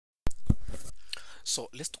So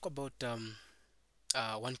let's talk about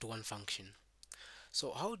one-to-one function.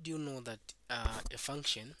 So how do you know that a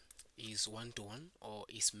function is one-to-one or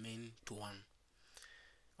is main to one?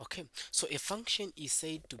 Okay, so a function is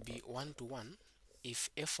said to be one-to-one if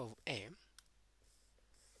f of a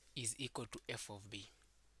is equal to f of b.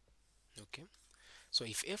 Okay, so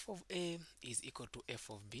if f of a is equal to f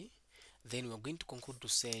of b, then we're going to conclude to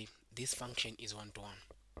say this function is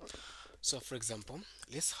one-to-one. So for example,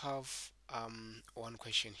 let's have one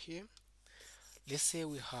question here. Let's say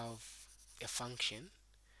we have a function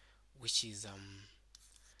which is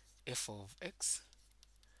f of x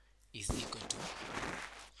is equal to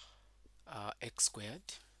x squared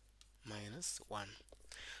minus 1.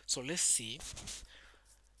 So let's see,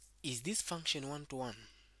 is this function one to one?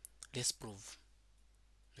 Let's prove.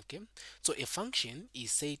 Okay, so a function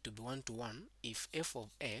is said to be one to one if f of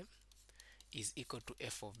a is equal to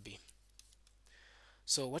f of b.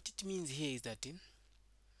 So what it means here is that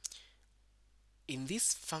in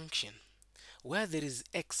this function where there is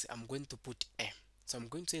x, I'm going to put a. So I'm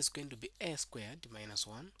going to say it's going to be a squared minus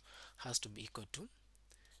 1 has to be equal to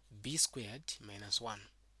b squared minus 1.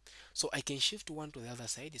 So I can shift 1 to the other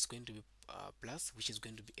side. It's going to be plus, which is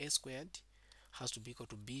going to be a squared has to be equal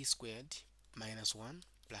to b squared minus 1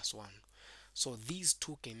 plus 1. So these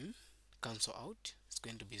two can cancel out. It's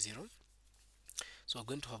going to be 0. So we're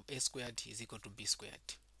going to have a squared is equal to b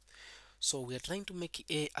squared. So we are trying to make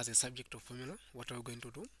a as a subject of formula. What are we going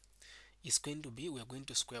to do? Is going to be, we are going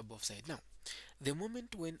to square both sides. Now, the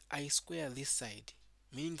moment when I square this side,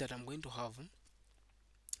 meaning that I'm going to have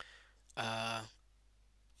uh,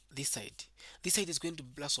 this side. This side is going to be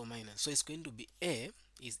plus or minus. So it's going to be a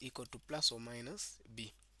is equal to plus or minus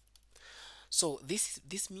b. So this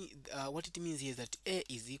mean what it means here is that a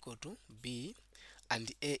is equal to b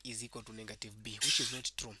and a is equal to negative b, which is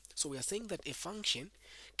not true. So we are saying that a function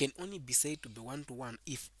can only be said to be one to one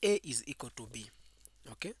if a is equal to b,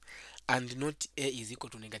 okay, and not a is equal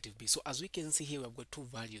to negative b. So as we can see here, we've got two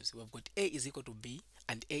values. We've got a is equal to b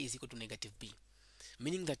and a is equal to negative b,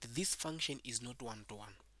 meaning that this function is not one to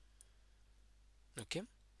one. Okay,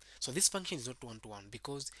 so this function is not one to one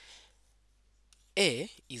because a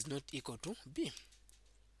is not equal to b.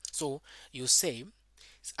 So you say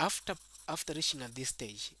after reaching at this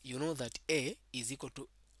stage, you know that a is equal to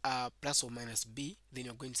plus or minus b. Then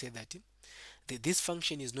you're going to say that this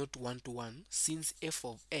function is not one to one since f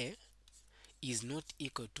of a is not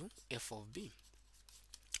equal to f of b.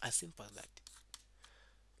 As simple as that.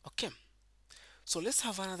 Okay, so let's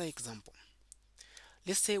have another example.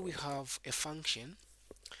 Let's say we have a function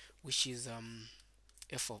which is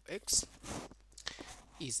f of x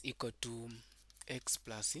is equal to x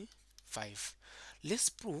plus 5. Let's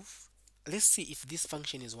prove, let's see if this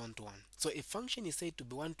function is one to one. So a function is said to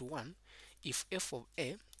be one to one if f of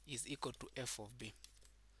a is equal to f of b.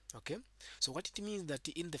 Okay, so what it means that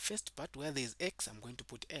in the first part where there is x, I'm going to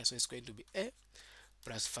put a, so it's going to be a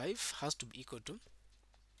plus 5 has to be equal to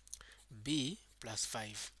b plus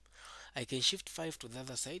 5. I can shift 5 to the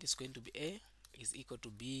other side. It's going to be a is equal to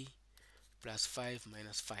b plus 5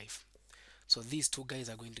 minus 5. So these two guys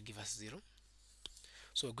are going to give us 0.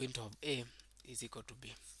 So we're going to have a is equal to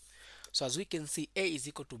b. So as we can see, a is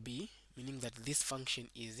equal to b, meaning that this function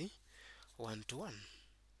is one to one.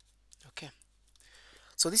 Okay,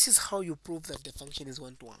 so this is how you prove that the function is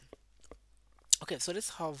one to one. Okay, so let's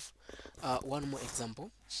have one more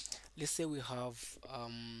example. Let's say we have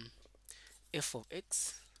f of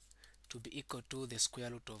x to be equal to the square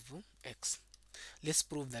root of x. Let's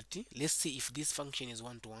prove that. Let's see if this function is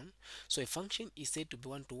one to one. So a function is said to be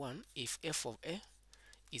one to one if f of a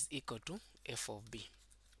is equal to f of b.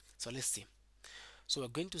 So let's see. So we're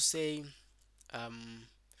going to say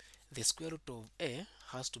the square root of a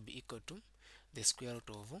has to be equal to the square root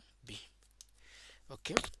of b.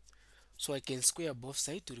 Okay, so I can square both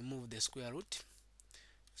sides to remove the square root.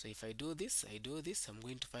 So if I do this, I'm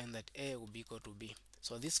going to find that a will be equal to b.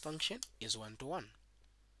 So this function is one to one.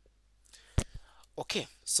 Okay,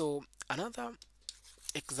 so another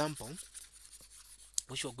example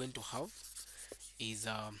which we're going to have is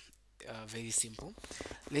very simple.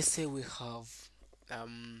 Let's say we have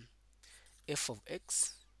f of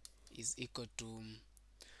x is equal to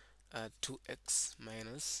 2x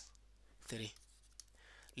minus 3.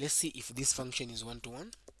 Let's see if this function is one to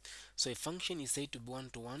one. So a function is said to be one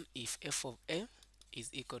to one if f of a is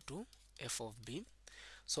equal to f of b.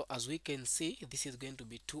 So as we can see, this is going to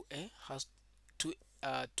be 2a has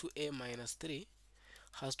 2a minus 3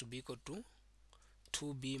 has to be equal to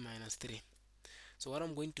 2b minus 3. So what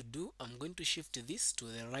I'm going to do, I'm going to shift this to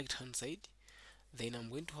the right hand side. Then I'm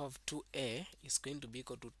going to have 2a is going to be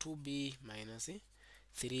equal to 2b minus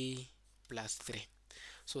 3b plus 3.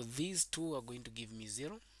 So these two are going to give me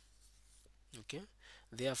 0. Okay,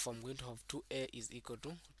 therefore I'm going to have 2a is equal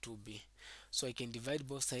to 2b. So I can divide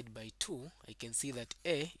both sides by 2. I can see that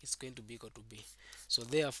a is going to be equal to b. So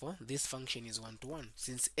therefore this function is 1 to 1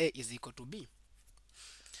 since a is equal to b.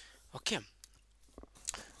 Okay,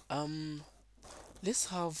 let's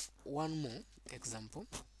have one more example.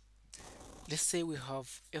 Let's say we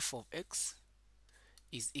have f of x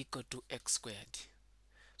is equal to x squared.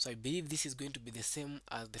 So I believe this is going to be the same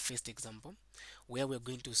as the first example, where we're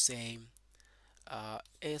going to say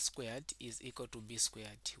a squared is equal to b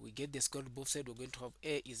squared. We get the square root both sides, we're going to have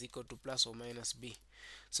a is equal to plus or minus b.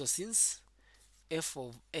 So since f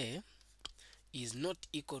of a is not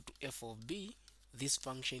equal to f of b, this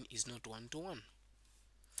function is not 1 to 1.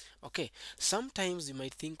 Okay, sometimes you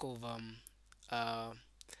might think of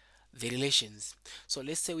the relations. So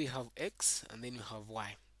let's say we have x and then you have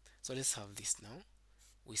y. So let's have this now.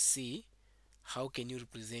 We see how can you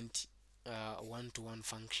represent one-to-one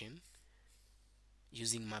function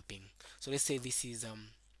using mapping. So let's say this is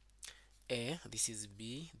a, this is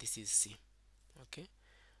b, this is c. Okay,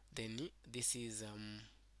 then this is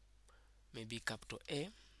maybe capital A,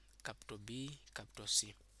 capital B, capital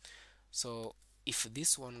C. So if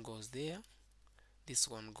this one goes there, this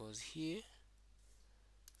one goes here.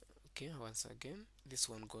 Okay, once again this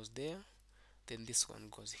one goes there, then this one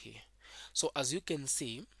goes here. So as you can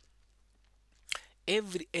see,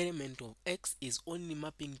 every element of x is only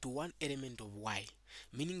mapping to one element of y,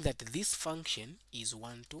 meaning that this function is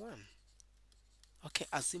 1 to 1. Okay,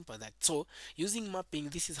 as simple as that. So using mapping,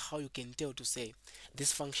 this is how you can tell to say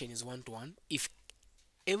this function is 1 to 1 if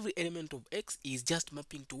every element of x is just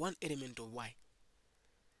mapping to one element of y,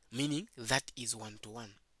 meaning that is 1 to 1.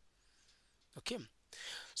 Okay,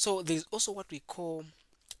 so there's also what we call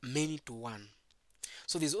many to one.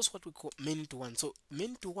 So there's also what we call many to one. So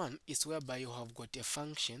many to one is whereby you have got a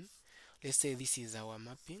function. Let's say this is our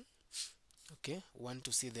mapping. Okay, want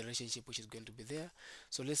to see the relationship which is going to be there.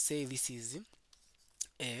 So let's say this is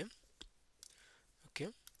a. Okay,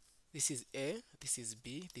 this is a, this is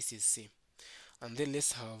b, this is c, and then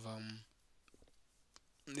let's have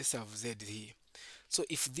z here. So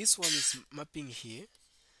if this one is mapping here,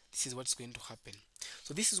 this is what's going to happen.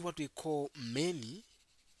 So this is what we call many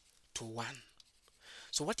to one.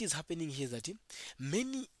 So what is happening here is that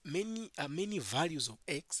many values of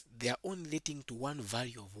x, they are only relating to one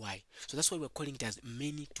value of y. So that's why we're calling it as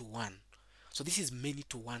many to one. So this is many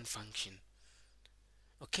to one function.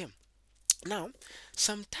 Okay, now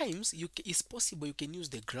sometimes it's possible you can use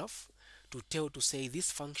the graph to tell to say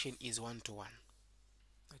this function is 1 to 1.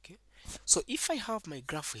 Okay, so if I have my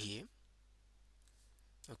graph here,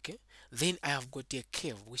 okay, then I have got a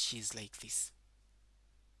curve which is like this.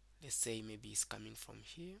 Let's say maybe it's coming from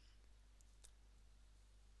here.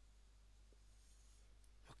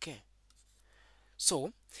 Okay,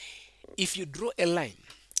 so if you draw a line,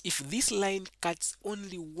 if this line cuts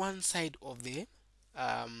only one side of the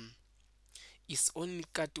is only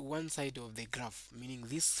cut one side of the graph, meaning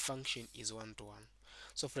this function is 1 to 1.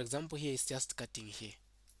 So for example, here it's just cutting here,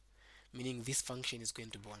 meaning this function is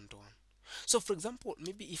going to be 1 to 1. So for example,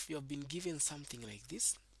 maybe if you have been given something like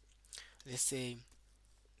this, let's say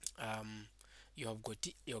you have got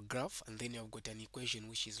your graph and then you have got an equation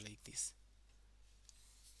which is like this.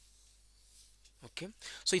 Okay,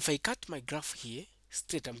 so if I cut my graph here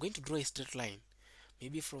straight, I'm going to draw a straight line,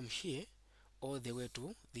 maybe from here all the way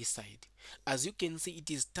to this side. As you can see,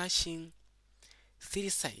 it is touching 3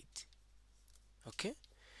 sides. Okay,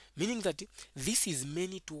 meaning that this is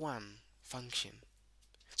many to one function.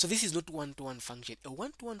 So this is not 1 to 1 function. A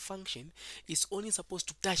 1 to 1 function is only supposed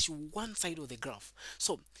to touch one side of the graph.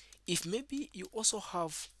 So if maybe you also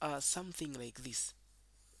have something like this,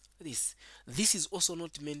 this is also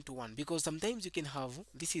not meant to 1, because sometimes you can have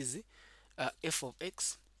this is f of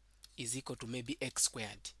x is equal to maybe x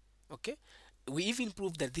squared. Okay, we even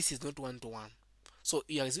proved that this is not 1 to 1. So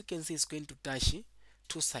as you can see, it's going to touch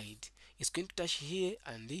 2 sides. It's going to touch here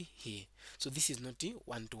and here. So this is not a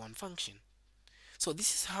 1 to 1 function. So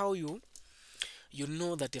this is how you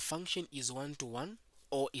know that a function is 1 to 1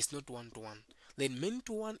 or is not 1 to 1. Then many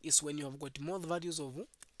to 1 is when you have got more values of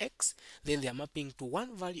x, then they are mapping to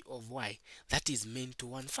one value of y. That is many to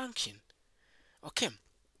 1 function. Okay,